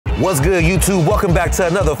What's good, YouTube? Welcome back to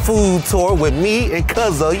another food tour with me and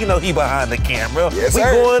Cuzzo. You know he behind the camera. Yes, We're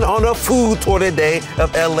sir. going on a food tour today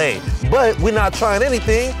of LA. But we're not trying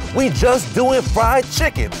anything. We just doing fried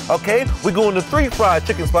chicken, okay? We're going to 3 fried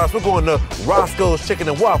chicken spots. We're going to Roscoe's Chicken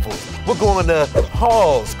and Waffles. We're going to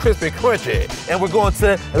Hall's Krispy Krunchy. And we're going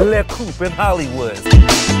to Le Coup in Hollywood.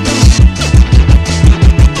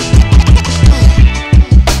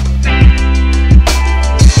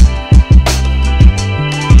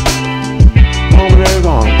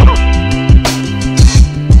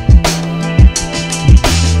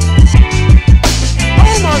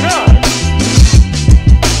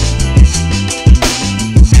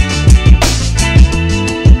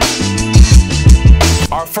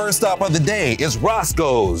 First stop of the day is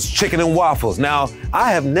Roscoe's Chicken and Waffles. Now,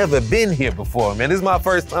 I have never been here before, man. This is my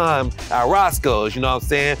first time at Roscoe's, you know what I'm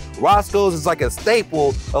saying? Roscoe's is like a staple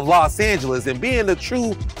of Los Angeles, and being a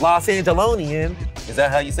true Los Angelonian, is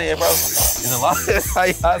that how you say it, bro? Is it how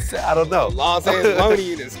you say? I don't know. Los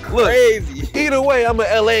Angelonian is crazy. Look, either way, I'm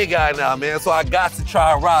an LA guy now, man, so I got to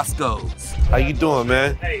try Roscoe's. How you doing,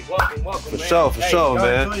 man? Hey, welcome, For sure,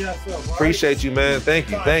 man. Yourself, Appreciate you, man. Thank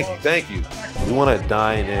you. We want to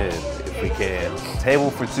dine in if we can.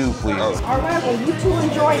 Table for 2, please. All right, well, you two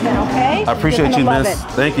enjoy that, okay? I appreciate you, miss.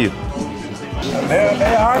 Thank you.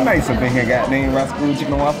 They are nice up in here, goddamn Roscoe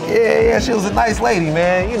Chicken and Waffles. Yeah, she was a nice lady,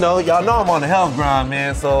 man. You know, y'all know I'm on the health grind,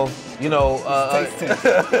 man, so, you know,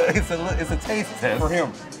 it's a taste test. For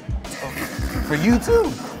him. For you,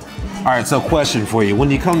 too. All right, so question for you. When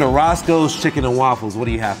you come to Roscoe's Chicken and Waffles, what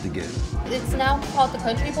do you have to get? It's now called the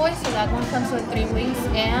Country Boy, so that one comes with 3 wings,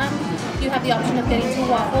 and you have the option of getting 2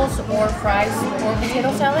 waffles or fries or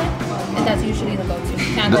potato salad, and that's usually the go-to.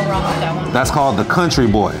 Can't go wrong with that one. That's called the Country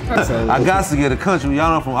Boy. Perfect. I got to get a country.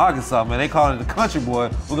 Y'all know from Arkansas, man. They call it the Country Boy.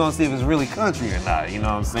 We're gonna see if it's really country or not. You know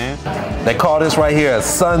what I'm saying? They call this right here a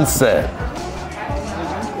sunset.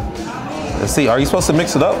 Let's see. Are you supposed to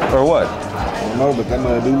mix it up or what? I don't know, but that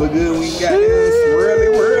mother do look good when you got this really.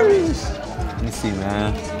 Let me see,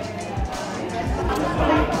 man.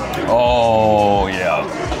 Oh, yeah.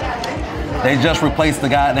 They just replaced the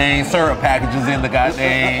goddamn syrup packages in the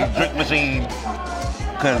goddamn drink machine.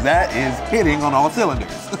 Because that is hitting on all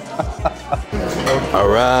cylinders. All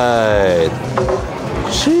right.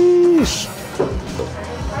 Sheesh.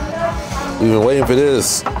 We've been waiting for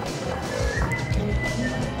this.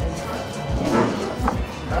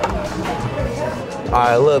 All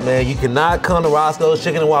right, look, man, you cannot come to Roscoe's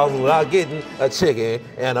Chicken and Waffles without getting a chicken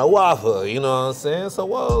and a waffle, you know what I'm saying? So,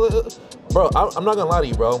 well, bro, I'm not gonna lie to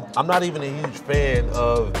you, bro. I'm not even a huge fan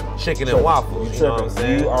of chicken and waffles, you know what I'm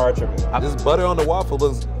saying? You are tripping. This butter on the waffle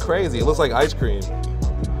looks crazy. It looks like ice cream.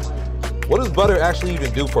 What does butter actually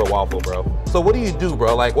even do for a waffle, bro? So what do you do,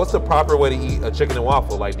 bro? Like, what's the proper way to eat a chicken and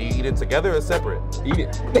waffle? Like, do you eat it together or separate? Eat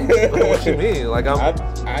it. What you mean? Like, I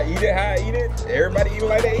eat it how I eat it. Everybody eat it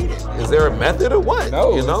like they eat it. Is there a method or what?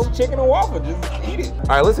 No, you know? It's chicken and waffle. Just eat it.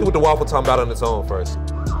 All right, let's see what the waffle talking about on its own first.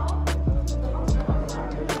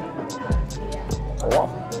 A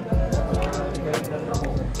waffle.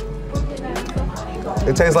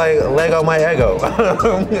 It tastes like Lego my Eggo.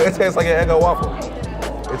 It tastes like an Eggo waffle.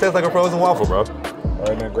 It tastes like a frozen waffle, bro. All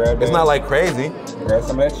right, now grab that. It's not like crazy. Grab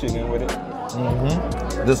some of that chicken with it.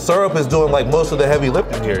 The syrup is doing like most of the heavy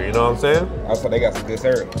lifting here, you know what I'm saying? Also, they got some good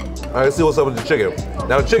syrup. All right, let's see what's up with the chicken.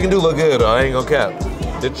 Now the chicken do look good, though. I ain't gonna cap.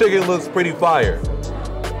 The chicken looks pretty fire.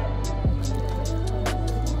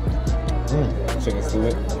 Chicken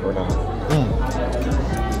suet or not?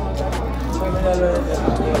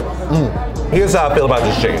 Here's how I feel about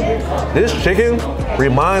this chicken. This chicken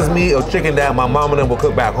reminds me of chicken that my mom and them will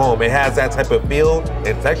cook back home. It has that type of feel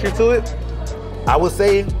and texture to it. I would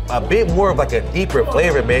say a bit more of like a deeper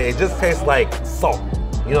flavor, man. It just tastes like salt.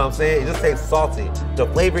 You know what I'm saying? It just tastes salty. The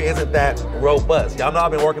flavor isn't that robust. Y'all know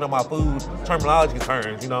I've been working on my food terminology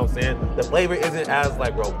terms, you know what I'm saying? The flavor isn't as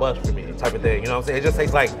like robust for me, type of thing. You know what I'm saying? It just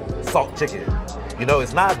tastes like salt chicken. You know,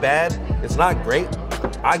 it's not bad. It's not great.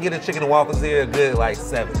 I get a chicken and waffles here a good like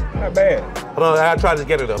 7. Not bad. Hold on, I gotta try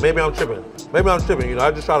together though. Maybe I'm tripping. You know,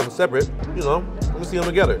 I just tried them separate, you know. Let me see them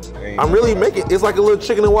together. I'm really making, it's like a little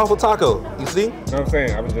chicken and waffle taco, you see? You know what I'm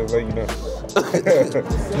saying? I was just letting you know.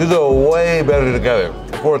 These are way better together,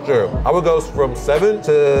 for sure. I would go from 7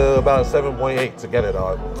 to about a 7.8 together,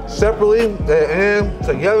 dog. Separately and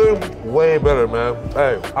together, way better, man.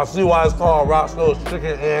 Hey, I see why it's called Roscoe's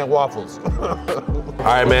Chicken and Waffles. All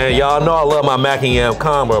right, man, y'all know I love my mac and yam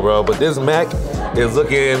combo, bro, but this mac is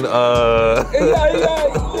looking,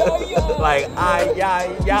 like,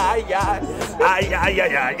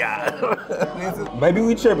 Maybe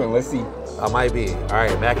we tripping, let's see. I might be. All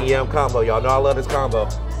right, mac and yam combo. Y'all know I love this combo.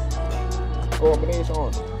 Combination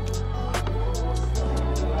on.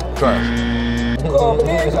 trash.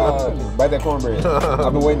 Cornbread. Bite that cornbread.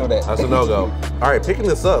 I've been waiting on that. That's a no-go. All right, picking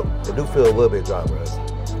this up, it do feel a little bit dry, Russ.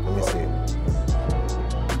 Let me see.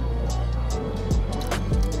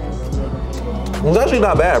 It's actually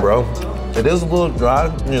not bad, bro. It is a little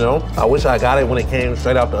dry, you know. I wish I got it when it came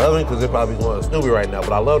straight out the oven because it's probably going Snoopy right now,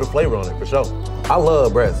 but I love the flavor on it, for sure. I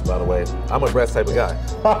love breast, by the way. I'm a breast type of guy.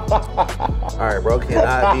 All right, bro,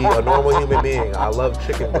 cannot be a normal human being. I love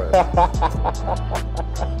chicken breast.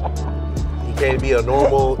 You can't be a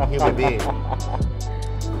normal human being.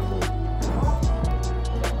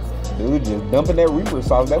 Dude, just dumping that Reaper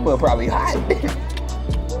sauce. That was probably hot.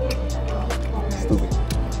 Stupid.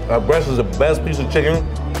 Breast is the best piece of chicken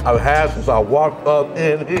I've had since I walked up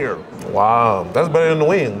in here. Wow, that's better than the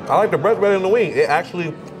wing. I like the breast better than the wing.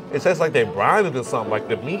 It tastes like they brined it or something. Like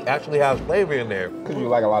the meat actually has flavor in there. Because you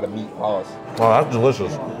like a lot of meat, pause. Oh, that's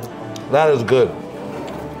delicious. That is good.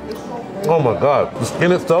 Oh my God. The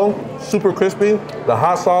skin itself, super crispy. The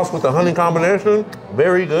hot sauce with the honey combination,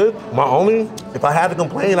 very good. If I had to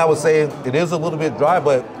complain, I would say it is a little bit dry,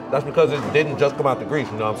 but that's because it didn't just come out the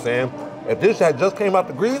grease, you know what I'm saying? If this had just came out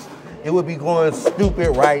the grease, it would be going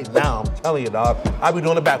stupid right now. I'm telling you, dog. I'd be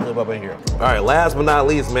doing a backflip up in here. All right, last but not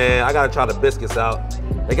least, man, I gotta try the biscuits out.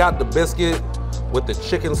 They got the biscuit with the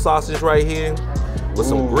chicken sausage right here, with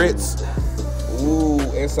some grits. Ooh,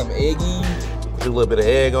 and some eggy. Put a little bit of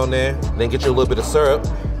egg on there, then get you a little bit of syrup,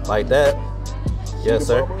 like that. Yes,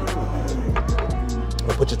 sir.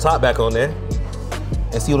 And put your top back on there,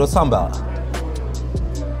 and see what I'm talking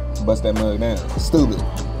about. Bust that mug down. Stupid.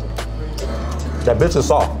 That bitch is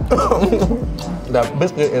soft. That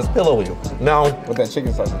biscuit is pillowy. Now, with that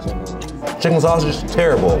chicken sausage in there. Chicken sausage is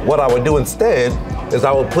terrible. What I would do instead is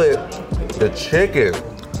I would put the chicken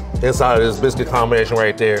inside of this biscuit combination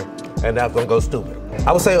right there, and that's gonna go stupid.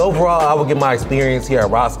 I would say overall, I would give my experience here at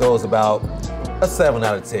Roscoe's about a 7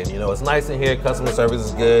 out of 10. You know, it's nice in here, customer service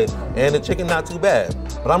is good, and the chicken not too bad.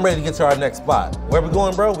 But I'm ready to get to our next spot. Where we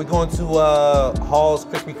going, bro? We're going to Hall's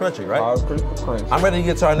Krispy Crunchy, right? Hall's Krispy Crunchy. I'm ready to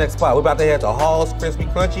get to our next spot. We're about to head to Hall's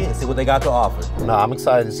Krispy Crunchy and see what they got to offer. No, I'm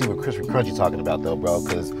excited to see what Krispy Crunchy talking about though, bro,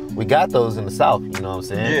 because we got those in the South, you know what I'm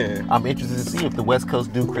saying? Yeah. I'm interested to see if the West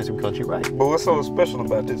Coast do Krispy Crunchy right. But what's so special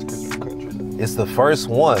about this Krispy Crunchy? It's the first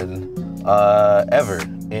one ever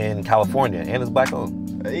in California, and it's black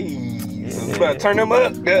owned. Hey. So we about to turn them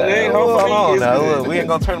up. Hold on now. Look, we ain't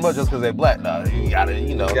gonna turn them up just because they're black. Nah, you gotta,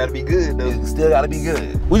 you know. Gotta be good though. You still gotta be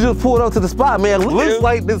good. We just pulled up to the spot, man. Looks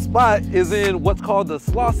like this spot is in what's called the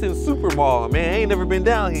Slauson Super Mall, man. I ain't never been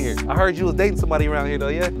down here. I heard you was dating somebody around here though,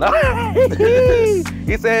 yeah? No.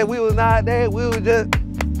 He said we was not there, we was just.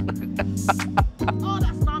 Oh,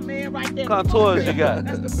 that's my man right there. What kind of toys you got?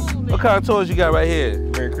 That's the food man. What kind of toys you got right here?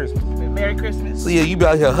 Merry Christmas. Merry Christmas. So yeah, you be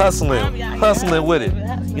out here hustling with it.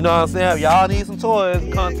 You know what I'm saying? Y'all need some toys,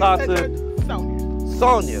 come talk to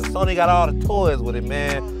Sonia. Sonia got all the toys with it,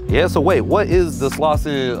 man. Yeah, so wait, what is the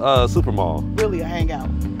Slauson Super Mall? Really a hangout.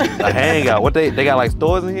 A hangout. What they got like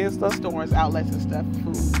stores in here and stuff? Stores, outlets and stuff,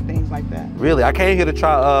 food, things like that. Really? I came here to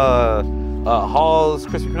try Hall's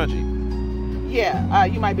Krispy Crunchy. Yeah,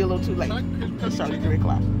 you might be a little too late. It's only 3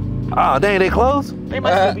 o'clock. Oh, dang, they closed? They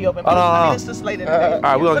might still be open. I mean, it's just late in the day. All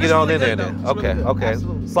right, we're gonna But get it's on really in there good, then. though. It's Okay, really good. okay.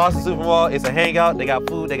 Absolutely. Slauson Super Mall, it's a hangout. They got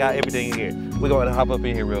food, they got everything in here. We're gonna hop up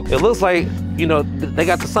in here real quick. It looks like, you know, they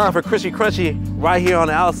got the sign for Krispy Crunchy right here on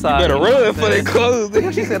the outside. You better run before they close.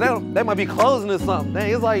 She said that might be closing or something. Dang,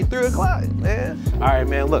 it's like 3 o'clock, man. All right,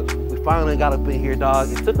 man, look, we finally got up in here,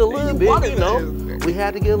 dog. It took a little bit, you know. We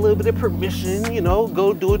had to get a little bit of permission, you know,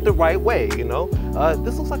 go do it the right way, you know.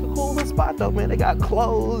 This looks like a cool little spot though, man. They got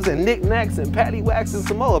clothes and knickknacks and patty wax and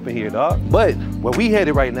some more up in here, dog. But where we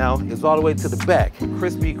headed right now is all the way to the back.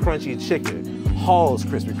 Krispy Crunchy chicken. Hall's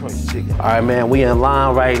Krispy Crunchy chicken. All right, man, we in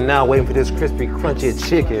line right now waiting for this Krispy Crunchy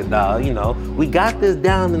chicken, dog. You know, we got this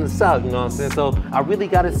down in the South, you know what I'm saying? So I really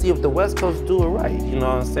got to see if the West Coast do it right, you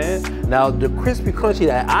know what I'm saying? Now, the Krispy Crunchy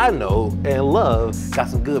that I know and love got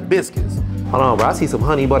some good biscuits. Hold on, bro, I see some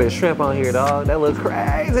honey butter shrimp on here, dog. That looks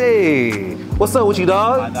crazy. What's up with you,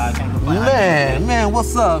 dog? Man,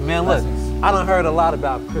 what's up, man? Look, I done heard a lot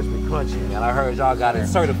about Krispy Crunchy, man. I heard y'all got it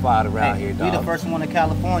certified around here, dog. We the first one in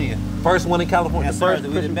California. First one in California, Yes, the first sir,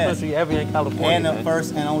 we the Krispy best. Crunchy ever in California. And the man.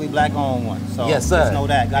 first and only black-owned one. So Yes, sir. just know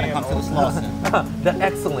that. Gotta come to the Slauson. The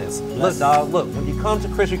excellence. Look, dog, look, when you come to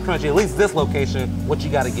Krispy Crunchy, at least this location, what you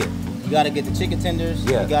gotta get? You gotta get the chicken tenders.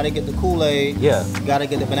 Yeah. You gotta get the Kool-Aid. Yeah. You gotta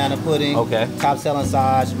get the banana pudding. Okay. Top selling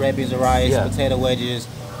size, red beans and rice, Yeah. potato wedges,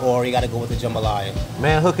 or you gotta go with the jambalaya.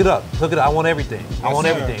 Man, hook it up. Hook it up. I want everything. I want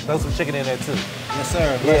sir. everything. Throw some chicken in there too. Yes,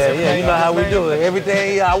 sir. Yeah, you know how we do it.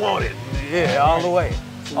 Everything, I want it. Yeah, all the way.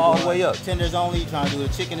 all the way up. Tenders only. You trying to do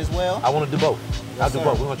the chicken as well? I want to do both. I'll do sir.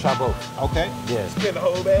 both. We're gonna try both. Okay. Yeah. Get the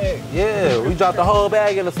whole bag. Yeah, we dropped the whole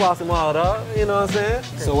bag in the Slauson mall, dog. You know what I'm saying?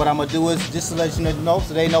 So what I'm gonna do is just to let you know,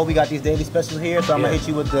 so they know we got these daily specials here. So I'm gonna hit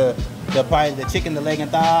you with the chicken, the leg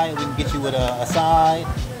and thigh. We can get you with a side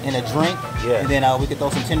and a drink. Yeah. And then we can throw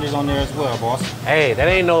some tenders on there as well, boss. Hey, that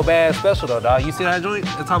ain't no bad special though, dog. You see that joint?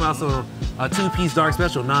 It's talking about some a 2-piece dark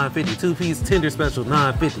special, $9.50. 2-piece tender special,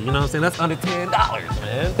 $9.50. You know what I'm saying? That's under $10,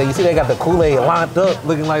 man. Then you see they got the Kool-Aid lined up,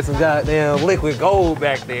 looking like some goddamn liquid gold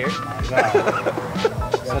back there.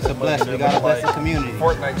 Such a blessing. We got a blessed community.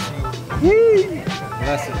 Fortnite shoes.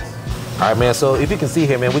 Blessings. All right, man, so if you can see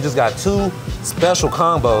here, man, we just got 2 special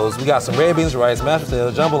combos. We got some red beans, rice, mashed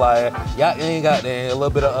potatoes, jambalaya. Y'all ain't got there a little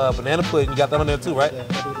bit of banana pudding. You got that on there too, right?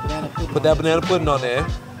 Put that banana pudding on there.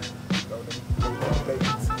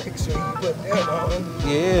 Make sure you put that on.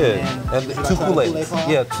 Yeah, and 2 Kool-Aids.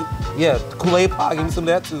 Yeah, Kool-Aid pie, give me some of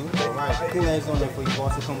that too. All right, Kool-Aid's on there for you,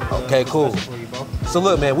 boss. It come with Okay, cool. for you, bro. So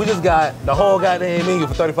look, man, we just got the whole goddamn menu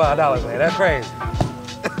for $35, man. That's crazy.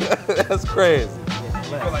 That's crazy.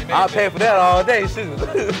 I'll pay for that all day, shoot.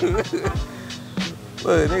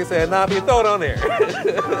 Look, nigga said, nah, be throw it on there.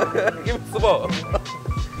 Give me some more.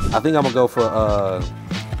 I think I'm gonna go for,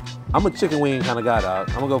 I'm a chicken wing kind of guy, dog.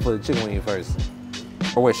 I'm gonna go for the chicken wing first.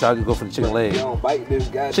 Or wait, should I go for the chicken leg? You don't bite this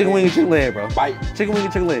guy. Chicken wing and chicken leg, bro. Bite. Chicken wing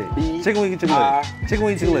and chicken leg. Chicken wing and chicken leg. Chicken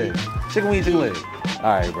wing and chicken leg. Chicken wing and chicken leg.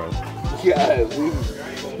 All right, bro. Yeah,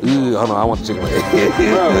 Ooh, hold on, I want the chicken leg.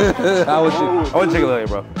 I want chicken leg,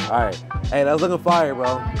 bro. All right. Hey, that was looking fire, bro.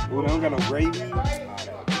 Well, they don't got no gravy.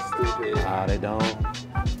 Ah, they don't.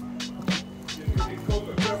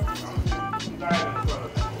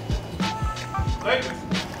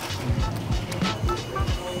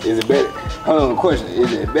 Is it better? Hold on, question.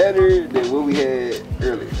 Is it better than what we had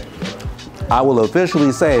earlier? I will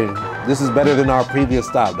officially say this is better than our previous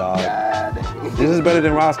stop, dog. God. This is better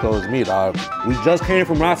than Roscoe's, me, dog. We just came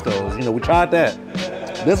from Roscoe's. You know, we tried that.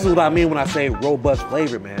 This is what I mean when I say robust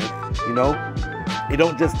flavor, man. You know? It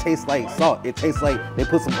don't just taste like salt. It tastes like they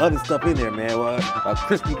put some other stuff in there, man. A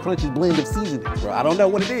crispy, crunchy blend of seasonings, bro. I don't know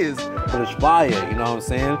what it is, but it's fire, you know what I'm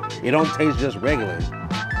saying? It don't taste just regular.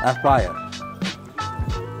 That's fire.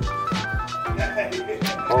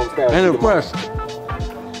 And it's fresh.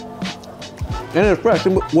 And it's fresh.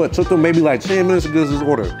 What, took them maybe like 10 minutes to get this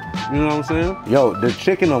order. You know what I'm saying? Yo, the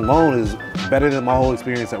chicken alone is better than my whole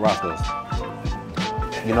experience at Roscoe's.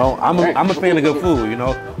 You know, I'm a fan of good food, you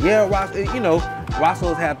know? Yeah,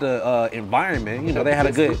 Roscoe's had the environment, you know, they had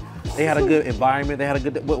a good environment, they had a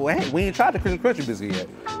good, well, hey, we ain't tried the Krunchy biscuit yet.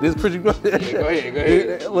 This Krunchy, Yeah, go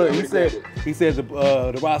ahead. Look, he said the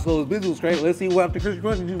Roscoe's biscuit was great. Let's see what the Krunchy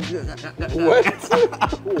What?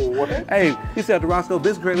 What? Hey, he said the Roscoe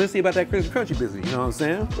biscuit great. Let's see about that Krunchy biscuit, you know what I'm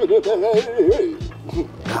saying?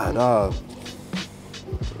 God, dog.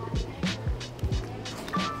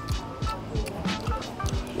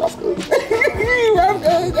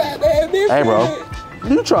 Hey, bro,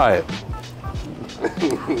 you try it.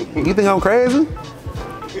 You think I'm crazy?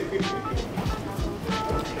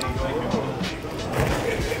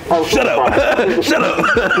 Oh, Shut up! Shut up!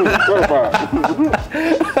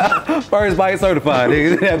 First bite certified,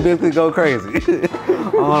 nigga. That biscuit go crazy.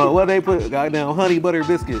 What they put? Goddamn honey butter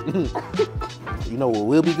biscuit. You know what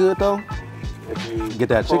will be good though? Get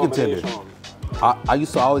that chicken tender. I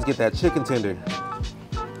used to always get that chicken tender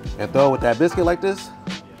and throw it with that biscuit like this.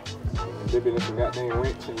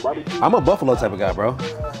 I'm a buffalo type of guy, bro.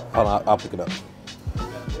 Hold on, I'll pick it up.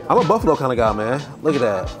 I'm a buffalo kind of guy, man. Look at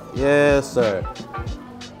that. Yes, sir.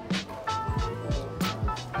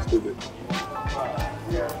 Stupid.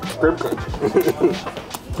 Crib crunch.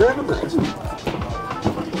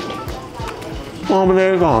 Over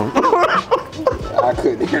there, it's on. I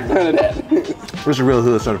couldn't hear none of that. This is a real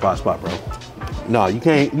hood certified spot, bro. No, you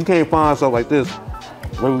can't find stuff like this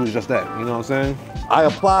where it was just that. You know what I'm saying? I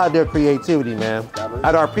applaud their creativity, man.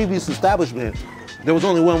 At our previous establishment, there was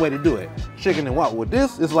only one way to do it. Chicken and waffle. With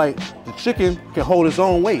this, it's like the chicken can hold its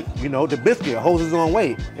own weight. You know, the biscuit holds its own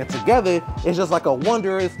weight. And together, it's just like a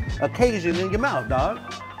wondrous occasion in your mouth, dog.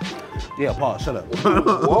 Yeah, Paul, shut up.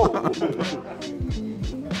 Whoa.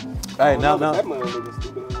 Hey, now. That motherfucker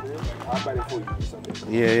stupid over there. I'll buy it for you or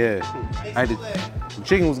something. Yeah. Hey, the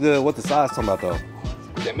chicken was good. What the sauce talking about, though?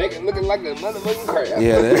 They make it looking like a motherfucking crab.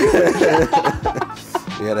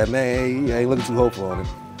 Yeah, that man, he ain't looking too hopeful on it.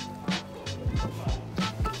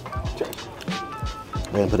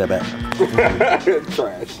 Man, put that back.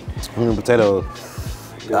 Trash. Potato.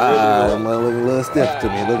 Looking a little stiff to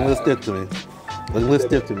me. Looking a little stiff to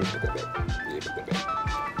me.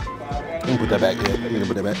 Let me put that back. Yeah, let me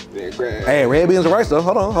put that back. Yeah, Hey, red beans and rice though.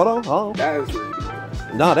 Hold on. That is red beans.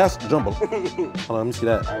 No, that's jumbo. Hold on, let me see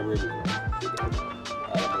that. I really.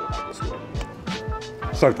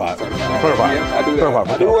 Certified. Yeah, I do that.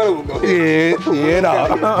 I do one of them. Go ahead.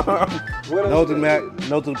 No. No to the mac,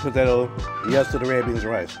 no to the potato, yes to the red beans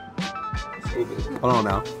and rice. Stupid. Hold on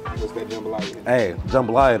now. What's that jambalaya? Hey,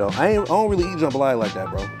 jambalaya though. I don't really eat jambalaya like that,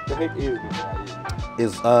 bro. The heck is jambalaya?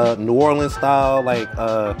 It's New Orleans style, like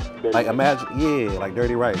Dirty imagine, yeah, like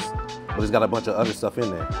dirty rice, but it's got a bunch of other stuff in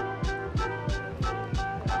there.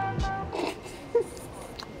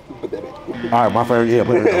 Put that back. All right, my favorite, yeah,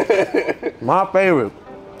 put it in. My favorite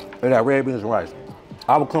is that red beans and rice.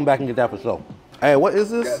 I will come back and get that for sure. Hey, what is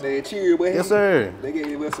this? Got that cheer, boy. Yes, sir. They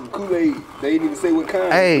gave us some Kool-Aid. They didn't even say what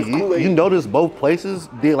kind. Hey, Kool-Aid. you notice both places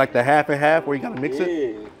did like the half and half where you gotta mix it?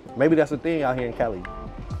 Yeah. Maybe that's the thing out here in Cali.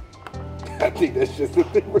 I think that's just the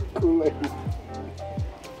thing with Kool-Aid.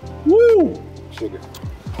 Woo! Sugar.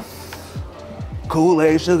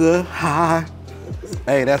 Kool-Aid, sugar, high.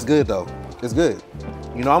 Hey, that's good though. It's good.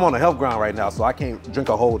 You know, I'm on a health ground right now, so I can't drink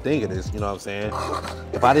a whole thing of this, you know what I'm saying?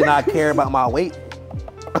 If I did not care about my weight,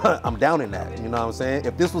 I'm down in that, you know what I'm saying?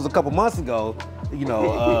 If this was a couple months ago, you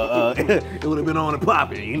know, it would have been on and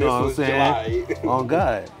popping, you know what I'm saying? July. Oh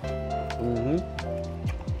God.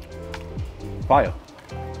 Fire.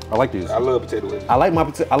 I like these. I love potato wedges. I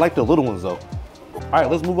like the little ones though. All right,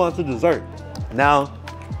 let's move on to dessert. Now,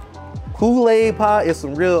 Kool-Aid pie is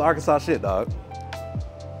some real Arkansas shit, dog.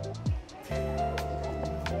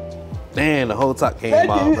 Damn, the whole top came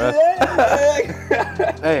off, bro.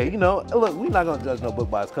 Hey, you know, look, we're not gonna judge no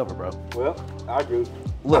book by its cover, bro. Well, I do.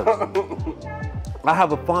 Look, I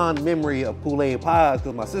have a fond memory of Kool-Aid pies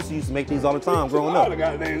because my sister used to make these all the time growing up.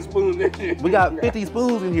 Goddamn spoon in here. We got 50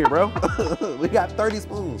 spoons in here, bro. We got 30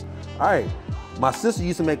 spoons. All right, my sister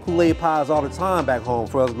used to make Kool-Aid pies all the time back home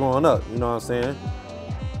for us growing up. You know what I'm saying?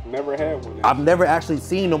 Never had one. I've never actually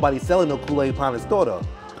seen nobody selling no Kool-Aid pie in the store though.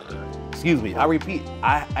 Excuse me, I repeat,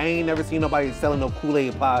 I ain't never seen nobody selling no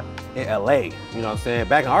Kool-Aid pie in LA. You know what I'm saying?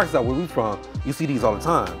 Back in Arkansas, where we from, you see these all the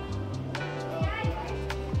time.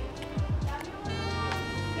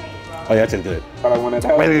 Oh, yeah, that tastes good. I like one that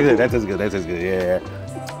That tastes good, that tastes good, yeah.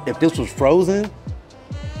 If this was frozen,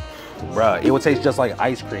 bruh, it would taste just like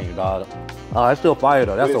ice cream, dog. Oh, that's still fire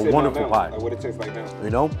though. That's a wonderful pie. Like what it tastes like now.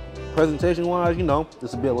 You know, presentation-wise, you know,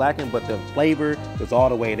 it's a bit lacking, but the flavor is all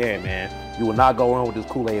the way there, man. You will not go wrong with this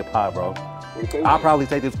Kool-Aid pie, bro. I'll probably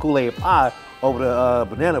take this Kool-Aid pie over the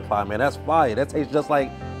banana pie, man. That's fire. That tastes just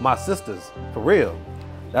like my sister's, for real.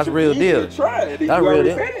 That's real deal. Try it. That's real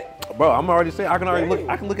deal. It? Bro, I'm already saying, I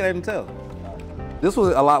can look at it and tell. This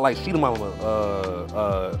was a lot like Sheeta Mama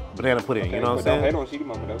banana pudding, you know what I'm saying? Don't hate on Sheeta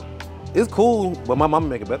Mama though. It's cool, but my mama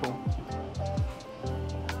make a better one.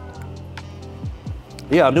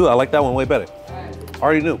 Yeah, I knew. I like that one way better.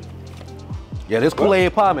 Already knew. Yeah, this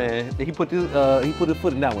Kool-Aid pie, man. He put his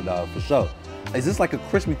foot in that one, dog, for sure. Is this like a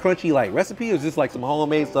crispy, crunchy like recipe, or is this like some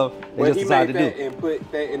homemade stuff they just decided to do? And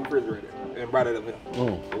put that in the refrigerator and brought it up here.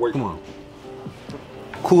 Come on.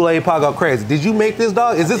 Kool-Aid pie go crazy. Did you make this,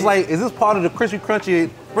 dog? Is this part of the crispy, crunchy,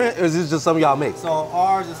 or is this just something y'all make? So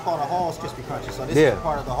ours is called a Hall's Crispy Crunchy. So this is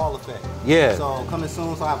part of the Hall effect. Yeah. So coming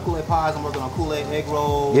soon, so I have Kool-Aid pies. I'm working on Kool-Aid egg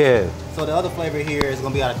rolls. Yeah. So the other flavor here is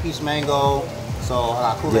gonna be out of peach mango. So I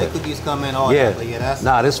got Kool-Aid cookies coming. All that. But yeah,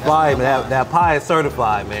 that's fire, man. That pie is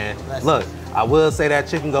certified, man. Look, I will say that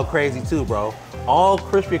chicken go crazy too, bro. All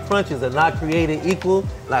crispy crunches are not created equal,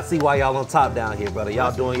 and I see why y'all on top down here, brother.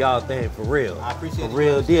 Y'all doing y'all thing for real. I appreciate it. For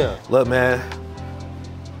real deal. Look, man,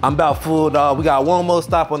 I'm about full, dog. We got one more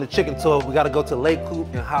stop on the chicken tour. We got to go to Lake Coup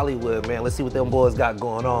in Hollywood, man. Let's see what them boys got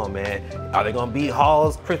going on, man. Are they gonna beat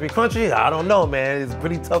Hall's Crispy Crunchy? I don't know, man. It's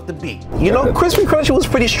pretty tough to beat. You know, Crispy Crunchy was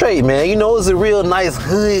pretty straight, man. You know, it was a real nice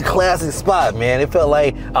hood classic spot, man. It felt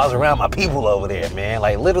like I was around my people over there, man.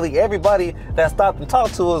 Like literally everybody that stopped and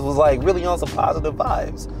talked to us was like really on some positive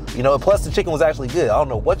vibes. You know, plus the chicken was actually good. I don't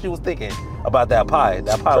know what you was thinking about that pie.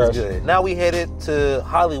 That pie was good. Now we headed to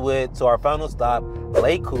Hollywood to our final stop,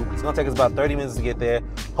 Lake Coup. It's gonna take us about 30 minutes to get there.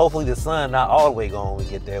 Hopefully the sun not all the way going when we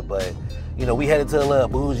get there, but you know, we headed to a little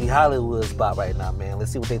bougie Hollywood spot right now, man.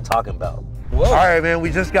 Let's see what they talking about. Whoa. All right, man, we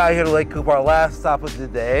just got here to Lake Coup, our last stop of the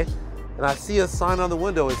day. And I see a sign on the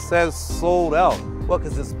window. It says sold out. What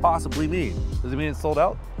could this possibly mean? Does it mean it's sold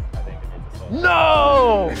out? I think it means it's sold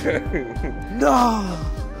out. No! No!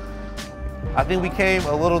 I think we came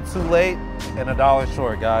a little too late and $1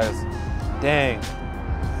 short, guys. Dang.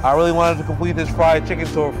 I really wanted to complete this fried chicken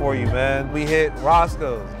tour for you, man. We hit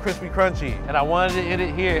Roscoe's, Crispy Crunchy, and I wanted to end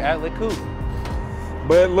it here at Le Coup.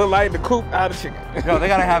 But it look like the coop out of chicken. No, they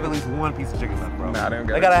gotta have at least one piece of chicken left, bro. Nah,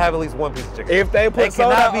 they gotta have at least one piece of chicken. If they put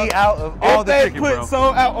sold out, be out of all the chicken, bro. If they put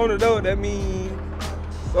sold out on the door, that means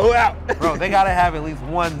Sold out. Bro, they gotta have at least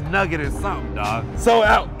one nugget or something, dog. Sold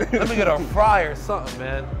out. Let me get a fry or something,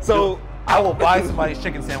 man. So I will buy somebody's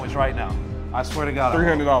chicken sandwich right now. I swear to God.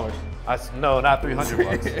 $300. No, not 300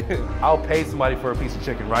 bucks. I'll pay somebody for a piece of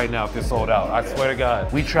chicken right now if it's sold out. I swear to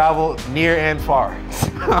God. We travel near and far.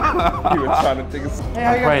 You were trying to think of something. Hey,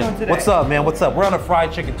 how you guys doing today? What's up, man? What's up? We're on a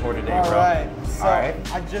fried chicken tour today, bro. All right. So All right.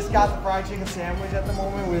 I just got the fried chicken sandwich at the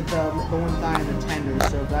moment with the one thigh and the tender.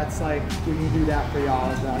 So that's like, we can do that for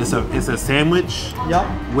y'all. It's a sandwich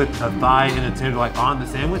Yup. with a thigh and a tender like on the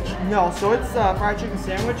sandwich? No, so it's a fried chicken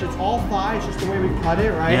sandwich. It's all thigh. It's just the way we cut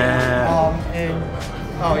it, right? Yeah.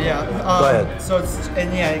 Oh yeah. Go ahead. So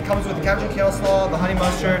it comes with the captain kale slaw, the honey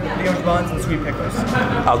mustard, the brioche buns, and the sweet pickles.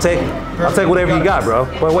 I'll take whatever you got, bro.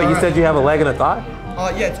 Wait, you said you have a leg and a thigh?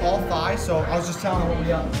 Yeah, it's all thigh. So I was just telling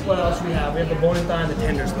them what else we have. We have the bone and thigh and the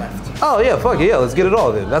tenders left. Oh yeah, fuck it, yeah, let's get it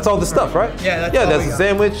all then. That's all the stuff, right? Yeah, that's all there's we a got.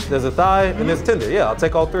 sandwich, there's a thigh, and there's tender. Yeah, I'll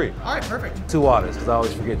take all three. All right, perfect. 2 waters, because I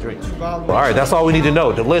always forget drinks. bottles. All right, that's all we need to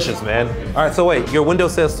know. Delicious, man. All right, so wait, your window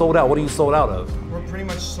says sold out. What are you sold out of? We're pretty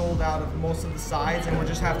much sold out of most of the sides, and we'll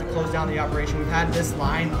just have to close down the operation. We've had this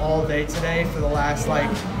line all day today for the last like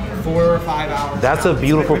 4 or 5 hours. That's now. a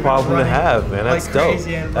beautiful We've been problem to running have, man. That's like dope.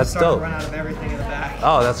 Crazy, and That's we're starting dope. to run out of everything in the back.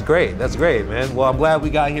 Oh, that's great. That's great, man. Well, I'm glad we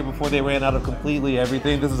got here before they ran out of completely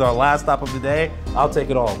everything. This is our last stop of the day. I'll take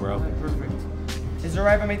it all, bro. Perfect. Is it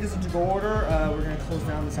alright if I make this a to-go order? We're gonna close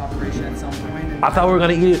down this operation at some point. And I thought we were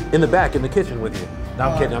gonna eat it in the back, in the kitchen with you. No,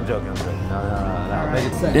 I'm kidding. I'm joking. No. Make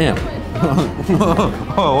it. Damn.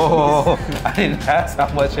 Whoa. I didn't ask how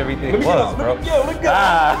much everything was, bro. Look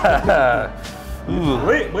at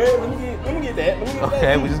Wait, let me get that.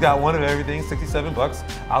 Okay, we just got one of everything, 67 bucks.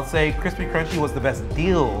 I'll say Krispy Krunchy was the best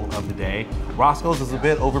deal of the day. Roscoe's is a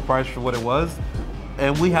bit overpriced for what it was.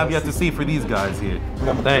 And we have yet to see for these guys here.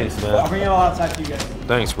 Thanks, I'll man. bring it all outside to you guys.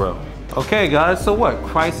 Thanks, bro. Okay, guys, so what?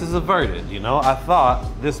 Crisis averted, you know? I thought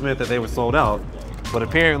this meant that they were sold out, but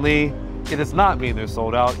apparently it does not mean they're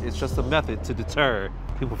sold out. It's just a method to deter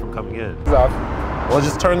people from coming in. Well,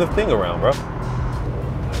 just turn the thing around, bro.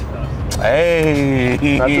 Hey,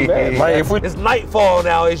 Not too bad. Like, it's nightfall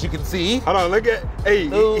now, as you can see. Hold on, look at. Hey,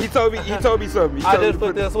 he told me something. I just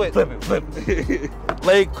put this way. Flip it.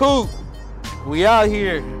 Lake Coup, we out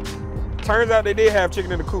here. Turns out they did have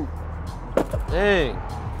chicken in the coop. Dang.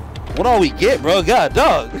 What all we get, bro? God,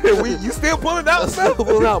 dog. You still pulling out stuff?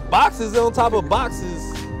 Pulling out boxes on top of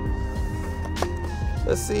boxes.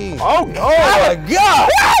 Let's see. Oh my God!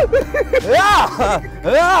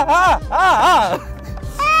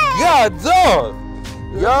 God, dog.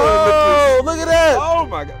 Yo, look at that. Oh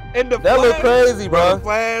my God. And the that flash, look crazy, bro. The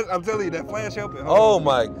flash, I'm telling you, that flash helping. Oh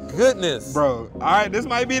my goodness. Bro, all right, this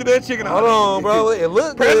might be the best chicken. Hold on, bro. It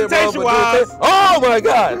looked good, bro. Presentation-wise. Oh my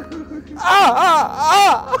God.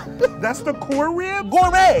 That's the corn ribs?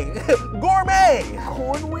 Gourmet.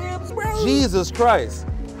 Corn ribs, bro? Jesus Christ.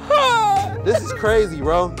 This is crazy,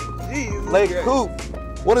 bro. Jesus. Lake Coup.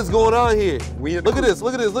 What is going on here? Look at this.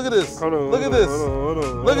 Hold on. Look at this. Hold on. Look at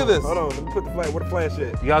this. Hold on. Let me put the flash. Where the flash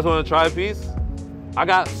at? You guys want to try a piece? I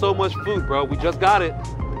got so much food, bro. We just got it.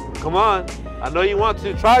 Come on. I know you want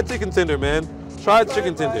to. Try chicken tender, man. Try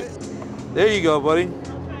chicken tender. There you go, buddy.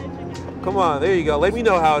 Come on. There you go. Let me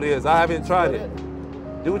know how it is. I haven't tried it.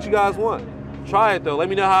 Do what you guys want. Try it, though. Let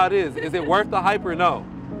me know how it is. Is it worth the hype or no?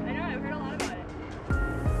 I know. I've heard a lot about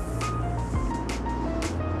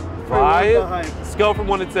it. 5. Scale from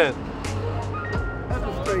 1 to 10. That's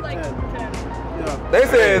a straight 10. Yeah. They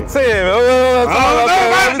said 10.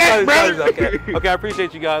 Okay, I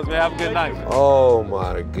appreciate you guys, man. Have a good night. Oh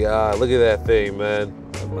my God, look at that thing, man.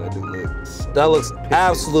 That looks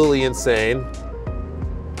absolutely insane.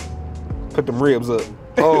 Put them ribs up.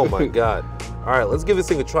 Oh my God. All right, let's give this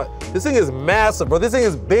thing a try. This thing is massive, bro. This thing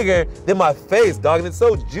is bigger than my face, dog, and it's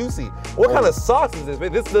so juicy. What kind of sauce is this,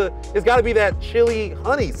 man? It's gotta be that chili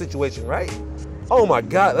honey situation, right? Oh my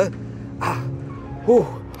God. I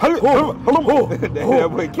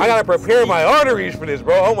gotta prepare my arteries for this,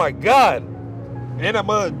 bro. Oh my God. And I'm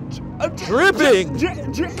dripping.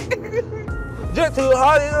 Jet too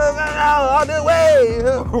hot all the way.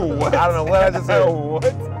 What? I don't know what I just said. What?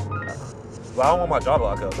 Well, I don't want my jaw to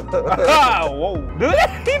lock up. Whoa. Dude,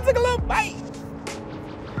 he took a little bite.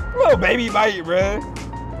 Little baby bite, bruh.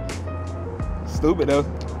 Stupid, though.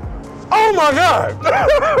 Oh my God.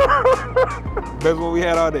 That's what we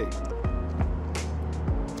had all day.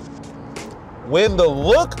 When the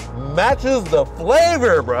look matches the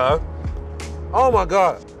flavor, bruh. Oh my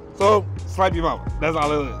God. So, swipe your mama. That's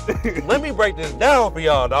all it is. let me break this down for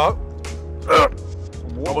y'all, dog.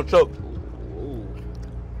 I'm gonna choke.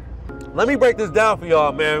 Let me break this down for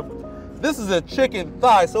y'all, man. This is a chicken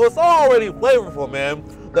thigh, so it's already flavorful, man.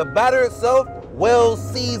 The batter itself, well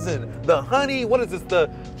seasoned. The honey, what is this? The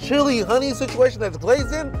chili honey situation that's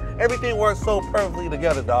glazed in? Everything works so perfectly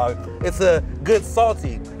together, dog. It's a good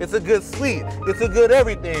salty. It's a good sweet. It's a good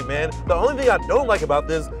everything, man. The only thing I don't like about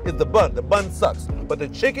this is the bun. The bun sucks. But the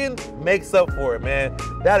chicken makes up for it, man.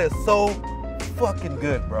 That is so fucking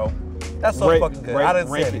good, bro. That's so fucking good. I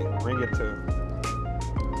didn't say it. Ring it too.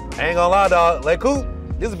 I ain't gonna lie, dog. Like, Coup,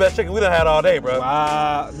 this is the best chicken we done had all day, bro.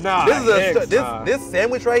 Nah. This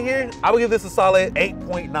sandwich right here, I would give this a solid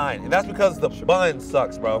 8.9. And that's because the bun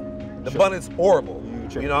sucks, bro. The bun is horrible.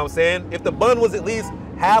 You know what I'm saying? If the bun was at least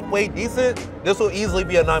halfway decent, this will easily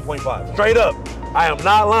be a 9.5. Straight up. I am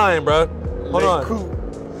not lying, bro. Hold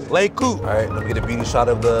on. Lay Coup. All right, let me get a beauty shot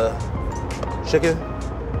of the chicken.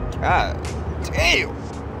 God damn.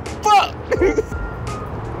 Fuck.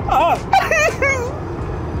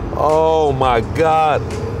 Oh my God.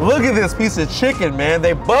 Look at this piece of chicken, man.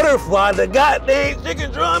 They butterflied the goddamn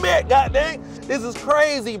chicken drumette. Goddamn. This is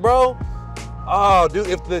crazy, bro. Oh, dude,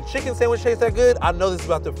 if the chicken sandwich tastes that good, I know this is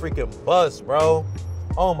about to freaking bust, bro.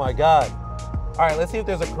 Oh my God. All right, let's see if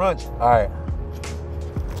there's a crunch. All right.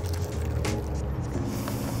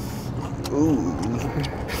 Ooh.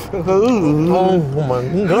 Oh my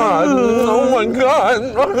God. Oh my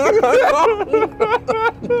God.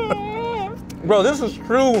 Bro, this is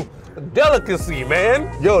true delicacy,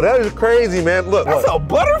 man. Yo, that is crazy, man. Look. That's a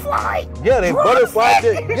butterfly. Yeah, they butterflied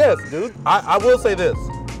it. Yes, dude. I will say this.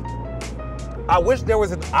 I wish there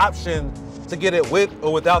was an option to get it with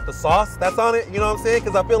or without the sauce that's on it, you know what I'm saying?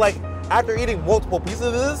 Because I feel like after eating multiple pieces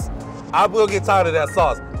of this, I will get tired of that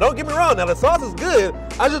sauce. Don't get me wrong, now the sauce is good,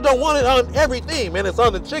 I just don't want it on everything, man. It's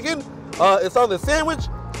on the chicken, it's on the sandwich,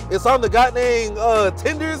 it's on the goddamn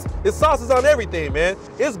tenders, its sauce is on everything, man.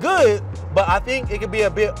 It's good, but I think it could be a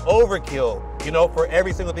bit overkill, you know, for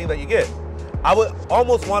every single thing that you get. I would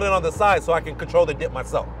almost want it on the side so I can control the dip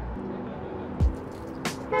myself.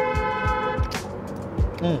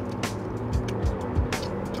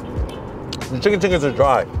 The chicken tenders are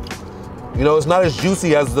dry. You know, it's not as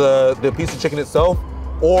juicy as the piece of chicken itself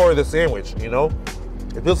or the sandwich, you know?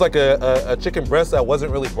 It feels like a chicken breast that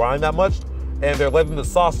wasn't really brined that much, and they're letting the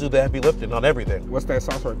sauce do the heavy lifting on everything. What's that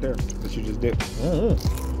sauce right there that you just dipped?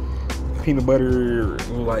 Peanut butter,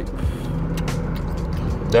 like.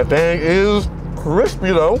 That thing is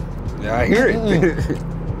crispy though. Yeah, I hear it.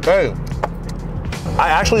 Hey, I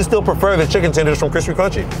actually still prefer the chicken tenders from Krispy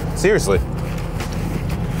Krunchy. Seriously.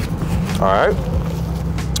 All right.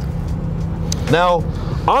 Now,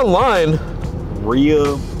 online,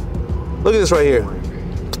 rib. Look at this right here.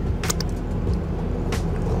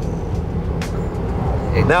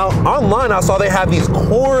 Now, online, I saw they have these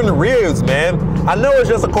corn ribs, man. I know it's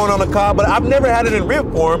just a corn on the cob, but I've never had it in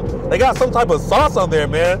rib form. They got some type of sauce on there,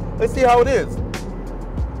 man. Let's see how it is.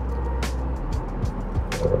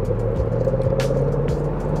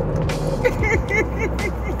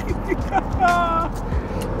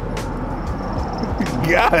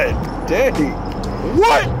 God dang.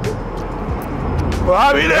 What? Well,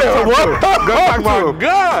 I mean, what? Go talk to him.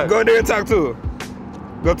 God. Go in there and talk to him.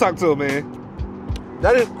 Go talk to him, man.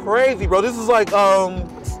 That is crazy, bro. This is like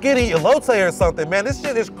skinny elote or something, man. This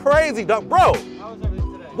shit is crazy, dog. Bro. How was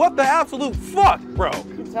everything today? What the absolute fuck, bro?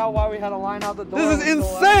 You can tell why we had a line out the door. This is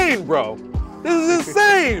insane, bro. This is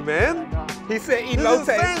insane, man. He said This elote. is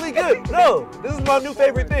insanely good. No, this is my new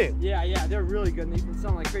favorite thing. Yeah, they're really good. And they've been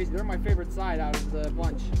selling like crazy. They're my favorite side out of the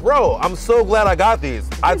bunch. Bro, I'm so glad I got these.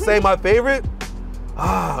 I'd say my favorite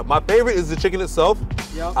is the chicken itself.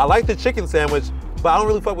 Yep. I like the chicken sandwich, but I don't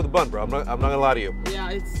really fuck with the bun, bro. I'm not gonna lie to you. Yeah,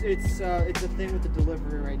 it's a thing with the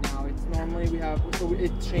delivery right now. It's normally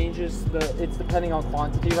it changes it's depending on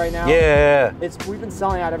quantity right now. Yeah. We've been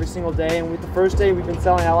selling out every single day, and with the first day we've been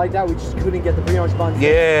selling out like that, we just couldn't get the brioche buns.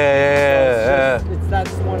 Yeah.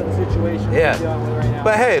 That's one of the situations Yeah. we're dealing with right now.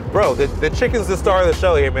 But hey, bro, the chicken's the star of the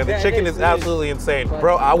show here, man. The chicken is absolutely insane.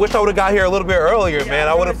 Bro, I wish I would have got here a little bit earlier, man.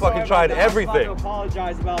 I would have fucking tried everything. I was about to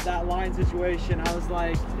apologize about that line situation. I was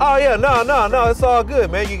like, oh yeah, no, it's all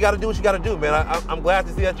good, man. You gotta do what you gotta do, man. I'm glad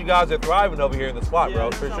to see that you guys are thriving over here in the spot,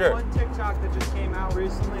 bro, for sure. One TikTok that just came out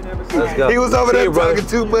recently, never Let's go. He was over there See you, brother. talking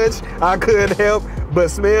too much. I couldn't help but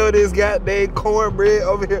smell this goddamn cornbread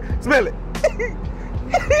over here. Smell it.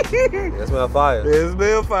 It smells fire. It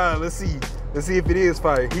smells fire. Let's see if it is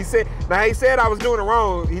fire. He said I was doing it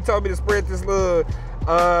wrong. He told me to spread this little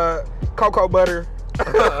cocoa butter. You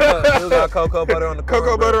got cocoa butter on the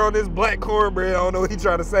cocoa butter on this black cornbread. I don't know what he's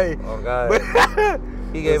trying to say. Oh God. But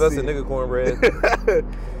he gave us a nigga cornbread.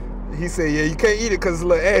 He said, yeah, you can't eat it because it's a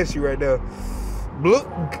little ashy right now. Blue.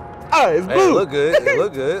 It's blue. Hey, it look good. It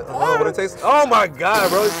look good. I don't know what it tastes. Oh my God,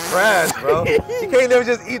 bro, it's trash, bro. You can't never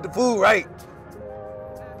just eat the food right.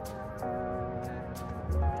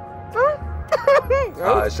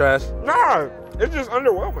 It's trash. Nah, it's just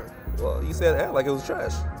underwhelming. Well, you said act like it was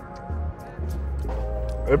trash.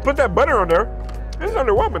 They put that butter on there. It's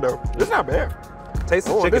underwhelming though. It's not bad. Taste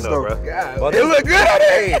the chicken though, bro. Yeah, Well, it look good on it.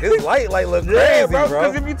 Hey, this light look Yeah, crazy, bro. bro.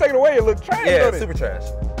 Because if you take it away, it looks trash. Yeah, don't it's it? super trash.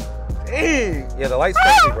 Dang. Yeah, the light's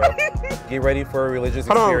crazy, bro. Get ready for a religious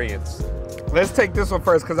Hold on. experience. Let's take this one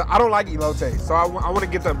first because I don't like elote. So I want to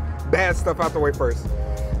get the bad stuff out the way first.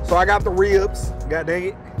 So I got the ribs. God dang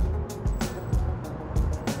it.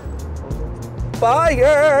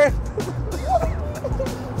 Fire!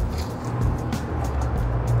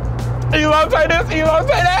 Elote this, elote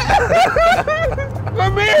that.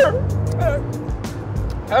 Come here.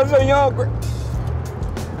 That's a young.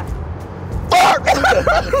 Fuck!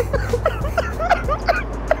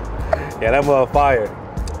 Yeah, that mother fire.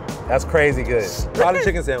 That's crazy good. Try the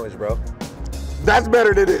chicken sandwich, bro. That's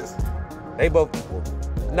better than this. They both equal.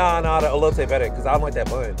 Nah, the elote better because I don't like that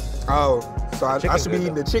bun. Oh, so I Chicken's should be good,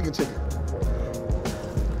 eating the chicken.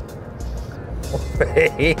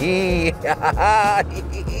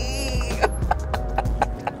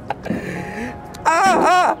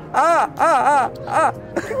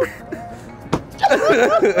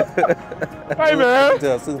 Hey man.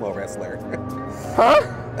 To a sumo wrestler. Huh?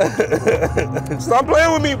 Stop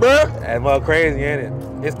playing with me, bro. That mother crazy, ain't it?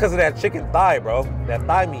 It's because of that chicken thigh, bro. That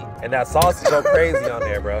thigh meat. And that sauce is so crazy on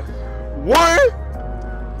there, bro. 1,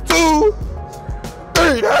 2,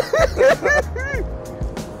 3.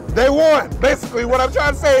 They won. Basically, what I'm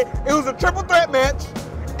trying to say, it was a triple threat match,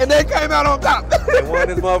 and they came out on top. They won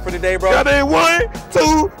this mother for the day, bro. Got they 1,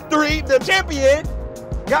 2, 3. The champion.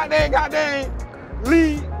 Goddamn.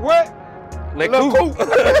 Lee, what? Le Coup. Coup.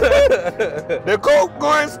 The Coup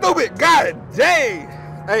going stupid. God dang.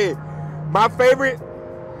 Hey, my favorite,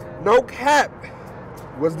 no cap,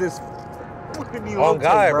 was this fucking elote, Oh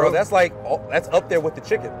God, bro. That's like, that's up there with the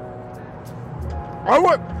chicken.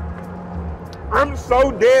 I'm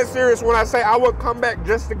so dead serious when I say I would come back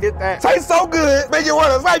just to get that. Tastes so good, make you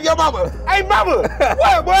want to slap your mama. Hey, mama,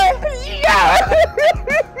 what, boy? Yeah.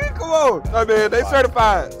 Come on. I mean, they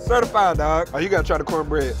certified, dog. Oh, you gotta try the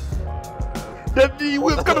cornbread. That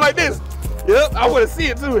was coming like this. Yep, I want to see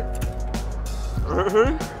it too.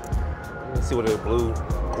 Let's see what the blue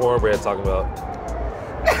cornbread talking about.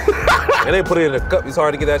 And they put it in a cup. It's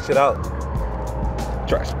hard to get that shit out.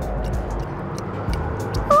 Trash.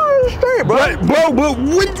 Straight, bro. Bro, but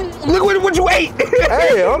look what you ate.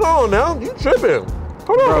 Hey, hold on now. You tripping.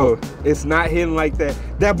 Hold on. Bro, it's not hitting like that.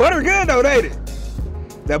 That butter good though, ain't it?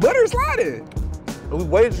 That butter sliding. We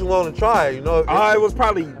waited too long to try it, you know. It was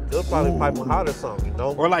probably piping hot or something, you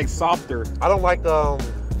know. or like softer. I don't like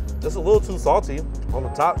it's a little too salty on the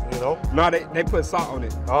top, you know. No, they put salt on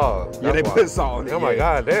it. Oh, Yeah, they that's put why. salt on it. Oh my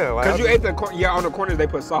God, damn. Like, Cause you ate on the corners they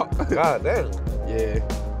put salt. God damn.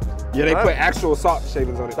 Yeah, they put actual salt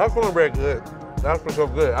shavings on it. That cornbread good. That's for sure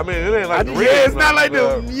good. I mean, it ain't like the Yeah, it's not like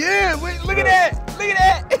the. the. Yeah, wait, look at that. Look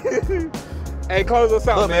at that. Hey, close us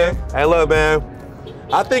out, Look, man. Hey, look, man.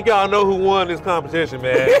 I think y'all know who won this competition,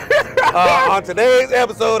 man. On today's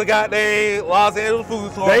episode of goddamn Los Angeles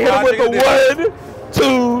Food Store. They hit him with the 1,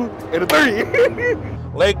 2, and a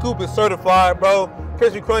 3. Le Coup is certified, bro.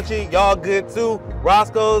 Krispy Krunchy, y'all good too.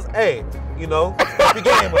 Roscoe's, hey, you know, step your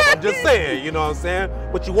game up. I'm just saying, you know what I'm saying?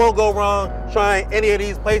 But you won't go wrong trying any of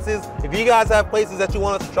these places. If you guys have places that you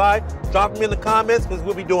want us to try, drop them in the comments because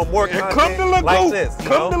we'll be doing more content come to Le like Coup. this.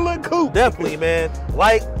 Come to Le Coup. Definitely, man.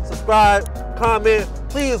 Like, subscribe, comment.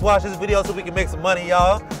 Please watch this video so we can make some money,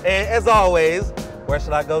 y'all. And as always, where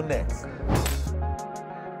should I go next?